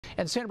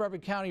And Santa Barbara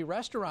County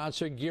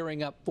restaurants are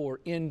gearing up for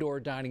indoor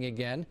dining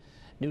again.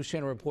 News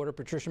Channel reporter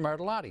Patricia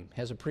Martellotti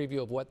has a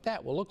preview of what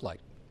that will look like.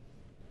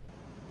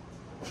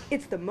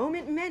 It's the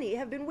moment many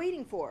have been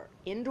waiting for.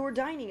 Indoor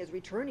dining is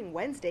returning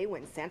Wednesday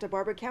when Santa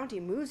Barbara County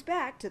moves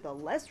back to the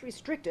less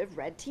restrictive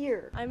red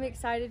tier. I'm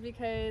excited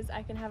because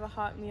I can have a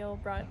hot meal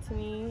brought to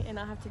me and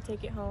I'll have to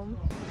take it home.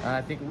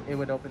 I think it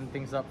would open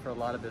things up for a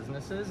lot of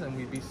businesses, and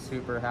we'd be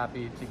super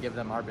happy to give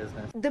them our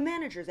business. The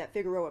managers at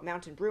Figueroa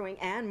Mountain Brewing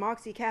and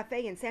Moxie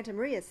Cafe in Santa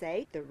Maria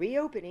say the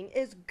reopening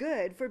is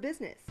good for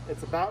business.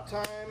 It's about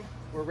time.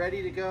 We're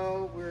ready to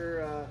go.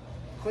 We're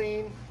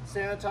clean,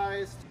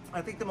 sanitized.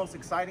 I think the most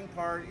exciting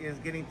part is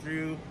getting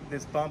through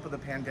this bump of the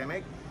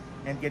pandemic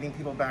and getting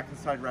people back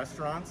inside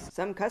restaurants.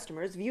 Some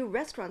customers view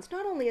restaurants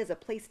not only as a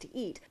place to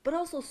eat, but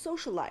also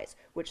socialize,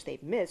 which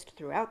they've missed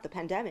throughout the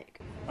pandemic.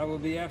 I will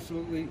be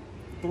absolutely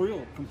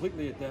thrilled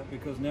completely at that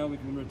because now we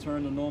can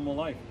return to normal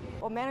life.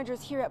 Well,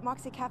 managers here at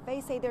Moxie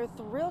Cafe say they're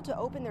thrilled to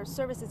open their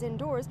services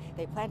indoors.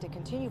 They plan to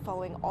continue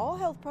following all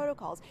health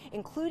protocols,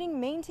 including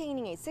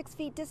maintaining a 6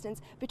 feet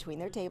distance between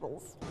their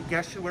tables.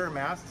 Guests should wear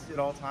masks at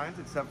all times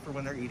except for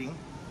when they're eating,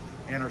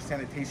 and our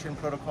sanitation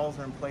protocols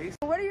are in place.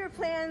 What are your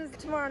plans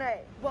tomorrow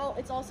night? Well,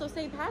 it's also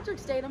St.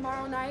 Patrick's Day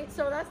tomorrow night,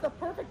 so that's the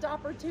perfect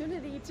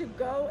opportunity to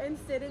go and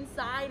sit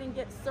inside and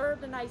get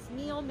served a nice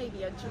meal,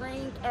 maybe a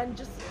drink, and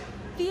just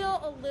feel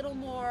a little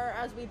more,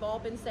 as we've all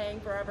been saying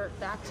forever,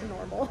 back to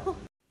normal.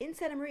 In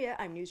Santa Maria,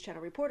 I'm News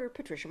Channel reporter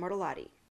Patricia Martellotti.